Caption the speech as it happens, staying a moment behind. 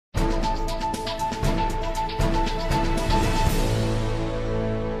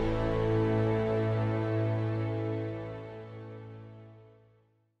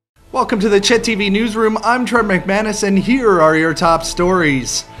Welcome to the Chet TV Newsroom. I'm Trent McManus, and here are your top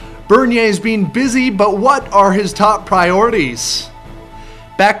stories. Bernier's been busy, but what are his top priorities?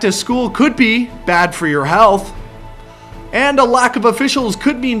 Back to school could be bad for your health. And a lack of officials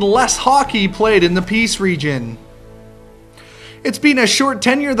could mean less hockey played in the Peace region. It's been a short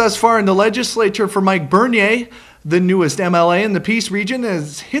tenure thus far in the legislature for Mike Bernier. The newest MLA in the Peace region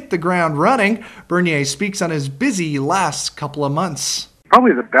has hit the ground running. Bernier speaks on his busy last couple of months.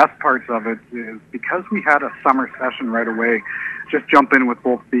 Probably the best parts of it is because we had a summer session right away, just jump in with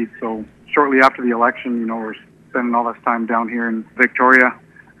both feet. So shortly after the election, we're spending all this time down here in Victoria.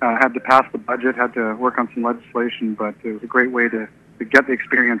 Had to pass the budget, had to work on some legislation, but it was a great way to get the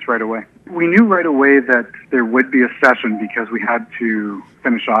experience right away. We knew right away that there would be a session because we had to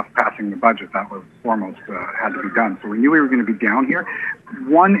finish off passing the budget. That was foremost had to be done. So we knew we were going to be down here.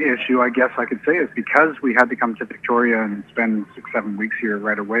 One issue, I guess I could say, is because we had to come to Victoria and spend 6-7 weeks here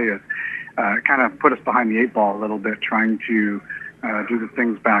right away, it kind of put us behind the 8 ball a little bit, trying to do the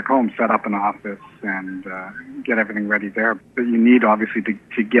things back home, set up an office and get everything ready there. But you need, obviously,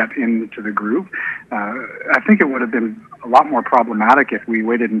 to get into the groove. I think it would have been a lot more problematic if we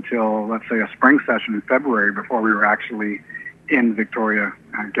waited until, let's say, a spring session in February before we were actually in Victoria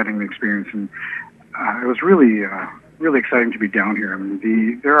getting the experience. And it was really exciting to be down here. I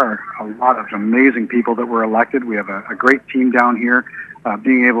mean, there are a lot of amazing people that were elected. We have a great team down here.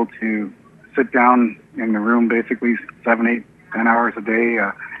 Being able to sit down in the room basically 7, 8, 10 hours a day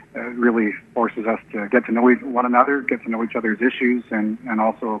really forces us to get to know one another, get to know each other's issues, and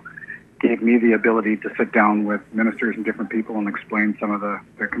also gave me the ability to sit down with ministers and different people and explain some of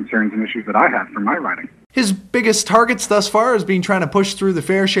the concerns and issues that I had from my riding. His biggest targets thus far has been trying to push through the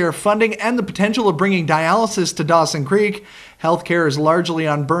fair share funding and the potential of bringing dialysis to Dawson Creek. Healthcare is largely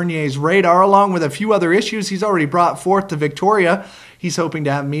on Bernier's radar, along with a few other issues he's already brought forth to Victoria. He's hoping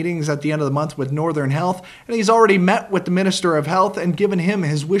to have meetings at the end of the month with Northern Health, and he's already met with the Minister of Health and given him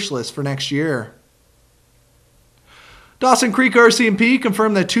his wish list for next year. Dawson Creek RCMP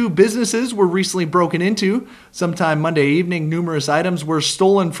confirmed that 2 businesses were recently broken into. Sometime Monday evening, numerous items were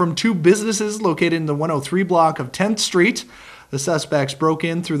stolen from 2 businesses located in the 103 block of 10th Street. The suspects broke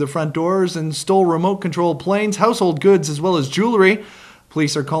in through the front doors and stole remote-controlled planes, household goods, as well as jewelry.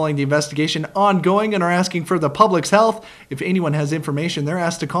 Police are calling the investigation ongoing and are asking for the public's health. If anyone has information, they're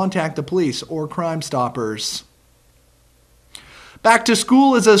asked to contact the police or Crime Stoppers. Back to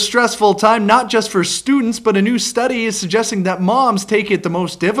school is a stressful time, not just for students, but a new study is suggesting that moms take it the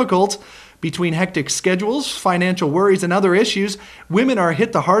most difficult. Between hectic schedules, financial worries, and other issues, women are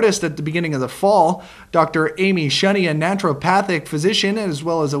hit the hardest at the beginning of the fall. Dr. Amy Shunny, a naturopathic physician as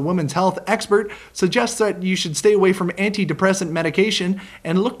well as a women's health expert, suggests that you should stay away from antidepressant medication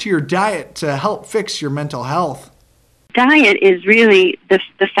and look to your diet to help fix your mental health. Diet is really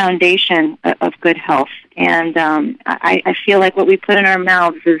the foundation of good health, and I feel like what we put in our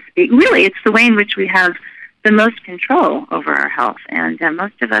mouths it's the way in which we have the most control over our health, and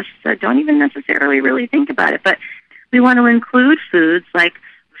most of us don't even necessarily really think about it, but we want to include foods like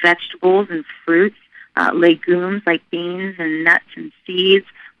vegetables and fruits, legumes like beans and nuts and seeds,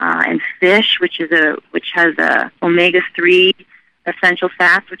 and fish, which has omega-3 essential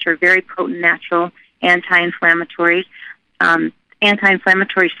fats, which are very potent natural anti-inflammatories,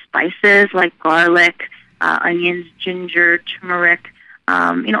 anti-inflammatory spices like garlic, onions, ginger, turmeric.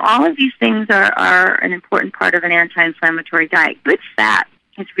 All of these things are an important part of an anti-inflammatory diet. Good fat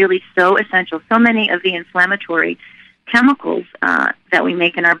is really so essential. So many of the inflammatory chemicals that we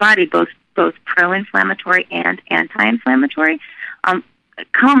make in our body, both pro-inflammatory and anti-inflammatory,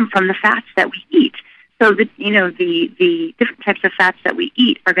 come from the fats that we eat. So the different types of fats that we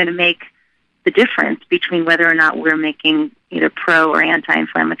eat are going to make the difference between whether or not we're making either pro or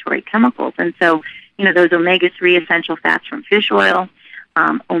anti-inflammatory chemicals. And so, those omega-3 essential fats from fish oil,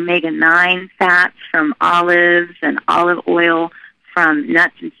 omega-9 fats from olives and olive oil, from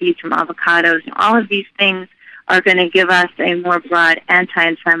nuts and seeds from avocados, all of these things are going to give us a more broad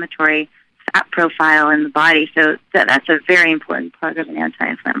anti-inflammatory fat profile in the body. So that's a very important part of an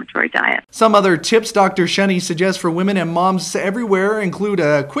anti-inflammatory diet. Some other tips Dr. Shunny suggests for women and moms everywhere include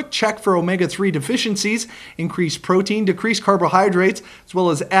a quick check for omega-3 deficiencies, increased protein, decreased carbohydrates, as well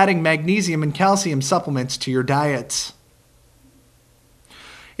as adding magnesium and calcium supplements to your diets.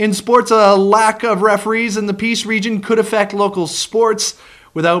 In sports, a lack of referees in the Peace region could affect local sports.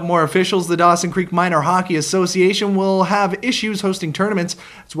 Without more officials, the Dawson Creek Minor Hockey Association will have issues hosting tournaments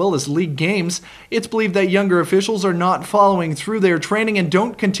as well as league games. It's believed that younger officials are not following through their training and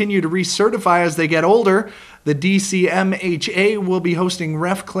don't continue to recertify as they get older. The DCMHA will be hosting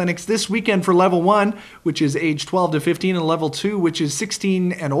ref clinics this weekend for Level 1, which is age 12 to 15, and Level 2, which is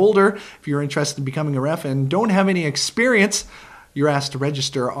 16 and older. If you're interested in becoming a ref and don't have any experience, you're asked to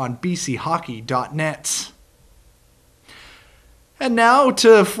register on bchockey.net. And now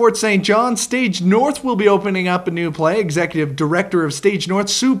to Fort St. John. Stage North will be opening up a new play. Executive Director of Stage North,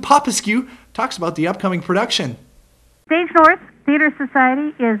 Sue Popescu, talks about the upcoming production. Stage North Theater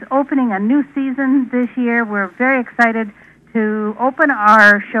Society is opening a new season this year. We're very excited to open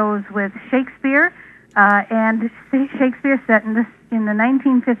our shows with Shakespeare, and Shakespeare set in the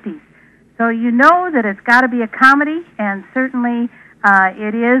 1950s. So you know that it's got to be a comedy, and certainly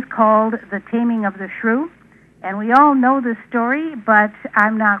it is called The Taming of the Shrew. And we all know the story, but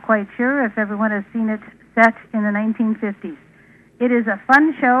I'm not quite sure if everyone has seen it set in the 1950s. It is a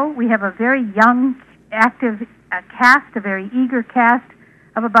fun show. We have a very young, active cast, a very eager cast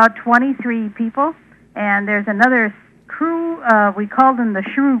of about 23 people. And there's another crew, we call them the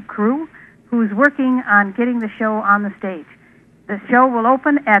Shrew Crew, who's working on getting the show on the stage. The show will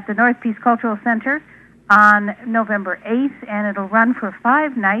open at the North Peace Cultural Center on November 8th, and it'll run for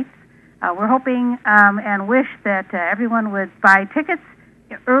 5 nights. We're hoping and wish that everyone would buy tickets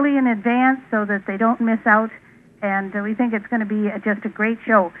early in advance so that they don't miss out, and we think it's going to be just a great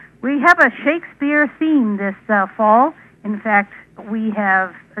show. We have a Shakespeare theme this fall. In fact, we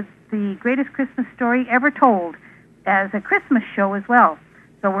have the greatest Christmas story ever told as a Christmas show as well.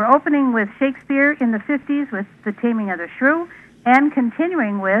 So we're opening with Shakespeare in the 50s with The Taming of the Shrew, and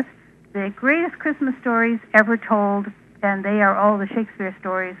continuing with the greatest Christmas stories ever told, and they are all the Shakespeare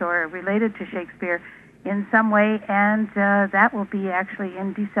stories or related to Shakespeare in some way, and that will be actually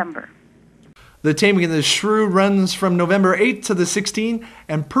in December. The Taming of the Shrew runs from November 8th to the 16th,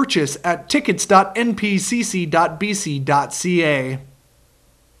 and purchase at tickets.npcc.bc.ca.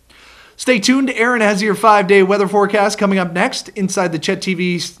 Stay tuned. Aaron has your 5-day weather forecast coming up next inside the Chet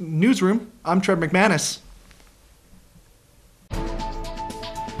TV newsroom. I'm Trev McManus.